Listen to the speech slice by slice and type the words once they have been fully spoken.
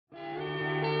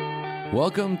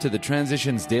Welcome to the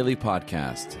Transitions Daily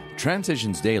podcast.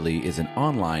 Transitions Daily is an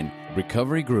online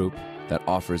recovery group that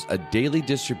offers a daily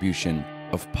distribution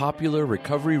of popular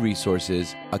recovery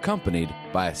resources accompanied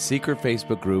by a secret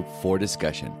Facebook group for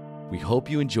discussion. We hope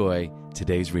you enjoy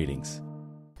today's readings.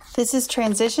 This is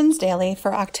Transitions Daily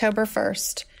for October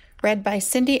 1st, read by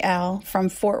Cindy L. from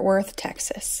Fort Worth,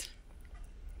 Texas.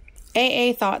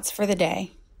 AA Thoughts for the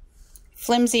Day.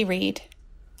 Flimsy read.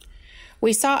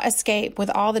 We sought escape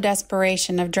with all the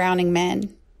desperation of drowning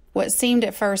men. What seemed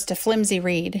at first a flimsy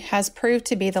reed has proved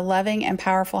to be the loving and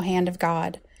powerful hand of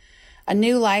God. A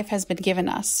new life has been given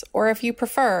us, or if you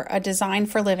prefer, a design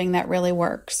for living that really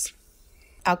works.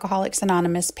 Alcoholics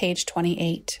Anonymous, page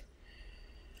 28.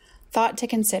 Thought to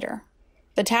consider.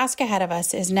 The task ahead of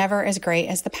us is never as great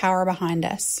as the power behind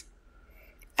us.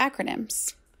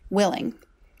 Acronyms. Willing.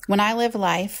 When I live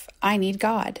life, I need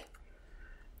God.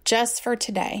 Just for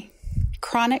today.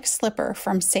 Chronic slipper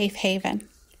from Safe Haven.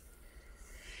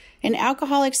 In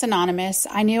Alcoholics Anonymous,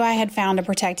 I knew I had found a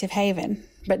protective haven,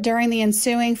 but during the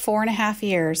ensuing 4.5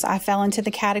 years, I fell into the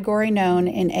category known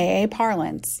in AA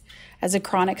parlance as a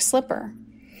chronic slipper.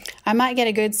 I might get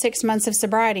a good 6 months of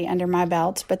sobriety under my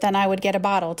belt, but then I would get a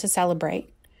bottle to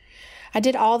celebrate. I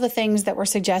did all the things that were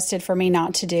suggested for me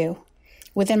not to do.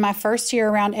 Within my first year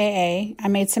around AA, I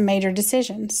made some major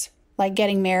decisions, like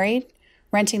getting married,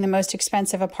 renting the most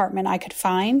expensive apartment I could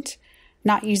find,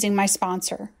 not using my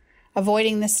sponsor,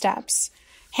 avoiding the steps,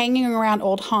 hanging around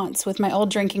old haunts with my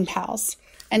old drinking pals,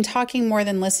 and talking more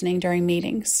than listening during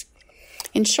meetings.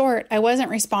 In short, I wasn't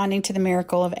responding to the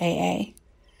miracle of AA.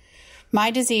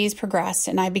 My disease progressed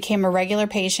and I became a regular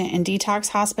patient in detox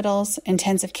hospitals,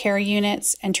 intensive care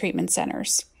units, and treatment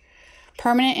centers.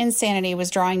 Permanent insanity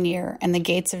was drawing near and the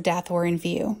gates of death were in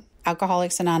view.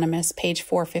 Alcoholics Anonymous, page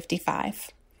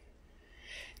 455.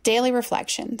 Daily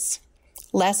reflections.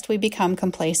 Lest we become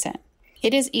complacent.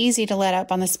 It is easy to let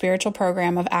up on the spiritual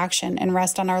program of action and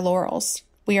rest on our laurels.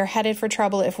 We are headed for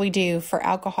trouble if we do, for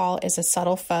alcohol is a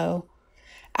subtle foe.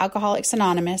 Alcoholics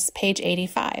Anonymous, page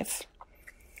 85.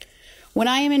 When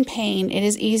I am in pain, it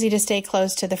is easy to stay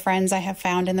close to the friends I have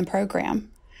found in the program.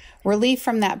 Relief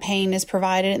from that pain is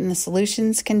provided in the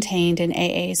solutions contained in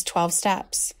AA's 12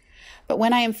 steps. But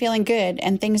when I am feeling good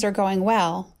and things are going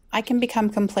well, I can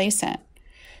become complacent.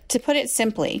 To put it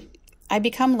simply, I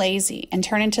become lazy and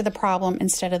turn into the problem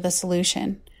instead of the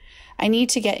solution. I need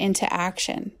to get into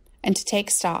action and to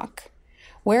take stock.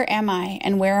 Where am I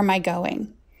and where am I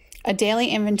going? A daily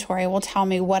inventory will tell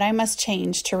me what I must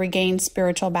change to regain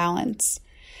spiritual balance.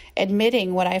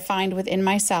 Admitting what I find within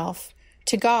myself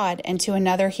to God and to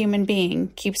another human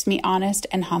being keeps me honest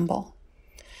and humble.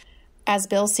 As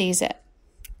Bill sees it,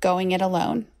 going it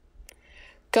alone.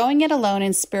 Going it alone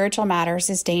in spiritual matters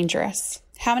is dangerous.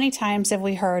 How many times have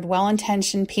we heard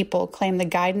well-intentioned people claim the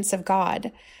guidance of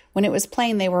God when it was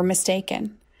plain they were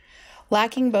mistaken?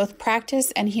 Lacking both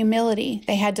practice and humility,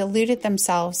 they had deluded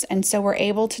themselves and so were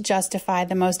able to justify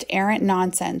the most errant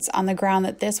nonsense on the ground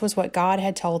that this was what God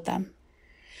had told them.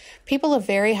 People of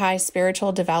very high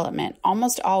spiritual development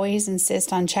almost always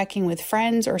insist on checking with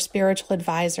friends or spiritual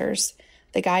advisors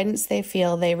the guidance they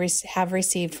feel they have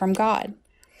received from God.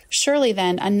 Surely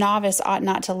then, a novice ought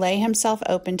not to lay himself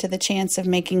open to the chance of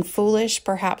making foolish,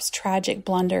 perhaps tragic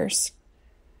blunders.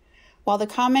 While the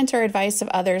comment or advice of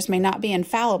others may not be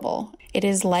infallible, it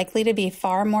is likely to be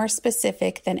far more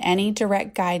specific than any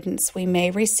direct guidance we may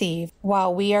receive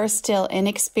while we are still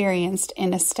inexperienced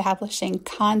in establishing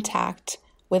contact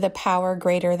with a power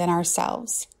greater than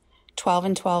ourselves. 12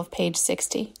 and 12, page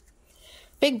 60.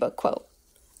 Big Book quote.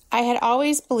 I had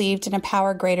always believed in a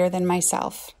power greater than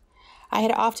myself. I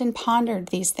had often pondered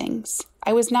these things.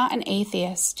 I was not an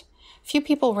atheist. Few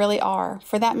people really are,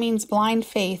 for that means blind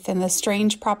faith in the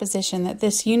strange proposition that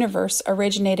this universe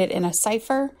originated in a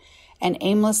cipher and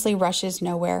aimlessly rushes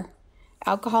nowhere.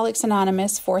 Alcoholics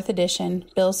Anonymous, 4th edition,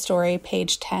 Bill's Story,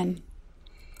 page 10.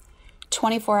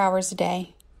 24 hours a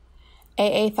day.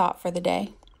 AA thought for the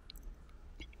day.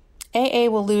 AA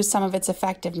will lose some of its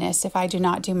effectiveness if I do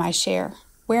not do my share.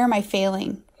 Where am I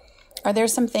failing? Are there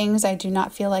some things I do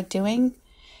not feel like doing?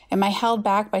 Am I held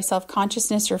back by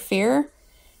self-consciousness or fear?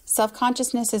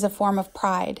 Self-consciousness is a form of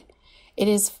pride. It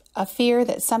is a fear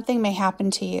that something may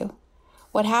happen to you.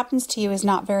 What happens to you is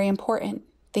not very important.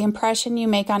 The impression you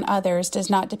make on others does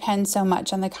not depend so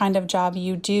much on the kind of job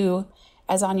you do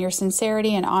as on your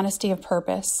sincerity and honesty of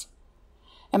purpose.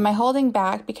 Am I holding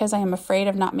back because I am afraid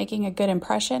of not making a good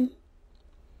impression?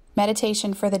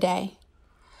 Meditation for the day.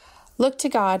 Look to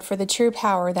God for the true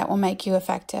power that will make you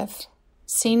effective.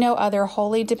 See no other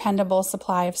wholly dependable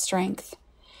supply of strength.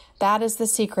 That is the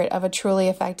secret of a truly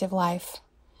effective life.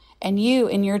 and you,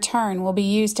 in your turn, will be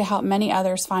used to help many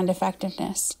others find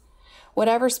effectiveness.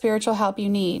 Whatever spiritual help you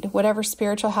need, whatever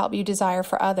spiritual help you desire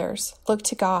for others, look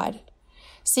to God.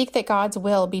 Seek that God's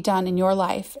will be done in your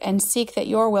life, and seek that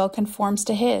your will conforms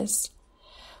to His.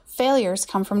 Failures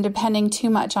come from depending too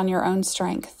much on your own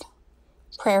strength.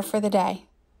 Prayer for the day.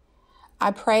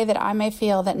 I pray that I may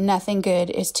feel that nothing good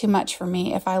is too much for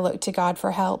me if I look to God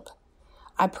for help.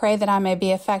 I pray that I may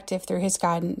be effective through His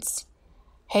guidance.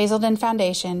 Hazelden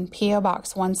Foundation, P.O.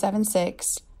 Box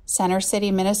 176, Center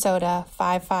City, Minnesota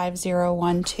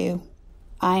 55012.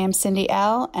 I am Cindy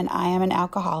L., and I am an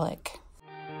alcoholic.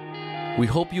 We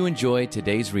hope you enjoyed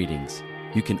today's readings.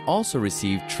 You can also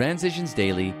receive Transitions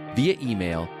Daily via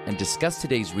email and discuss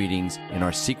today's readings in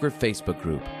our secret Facebook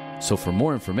group. So for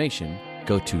more information,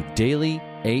 go to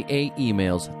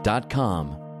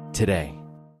dailyaaemails.com today.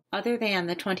 Other than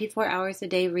the 24 hours a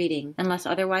day reading, unless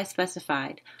otherwise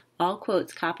specified, all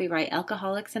quotes copyright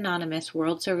Alcoholics Anonymous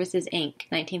World Services, Inc.,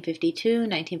 1952,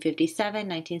 1957,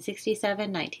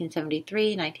 1967,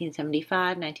 1973,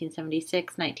 1975,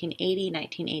 1976, 1980,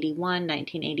 1981,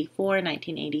 1984,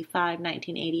 1985,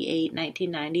 1988,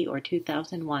 1990, or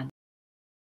 2001.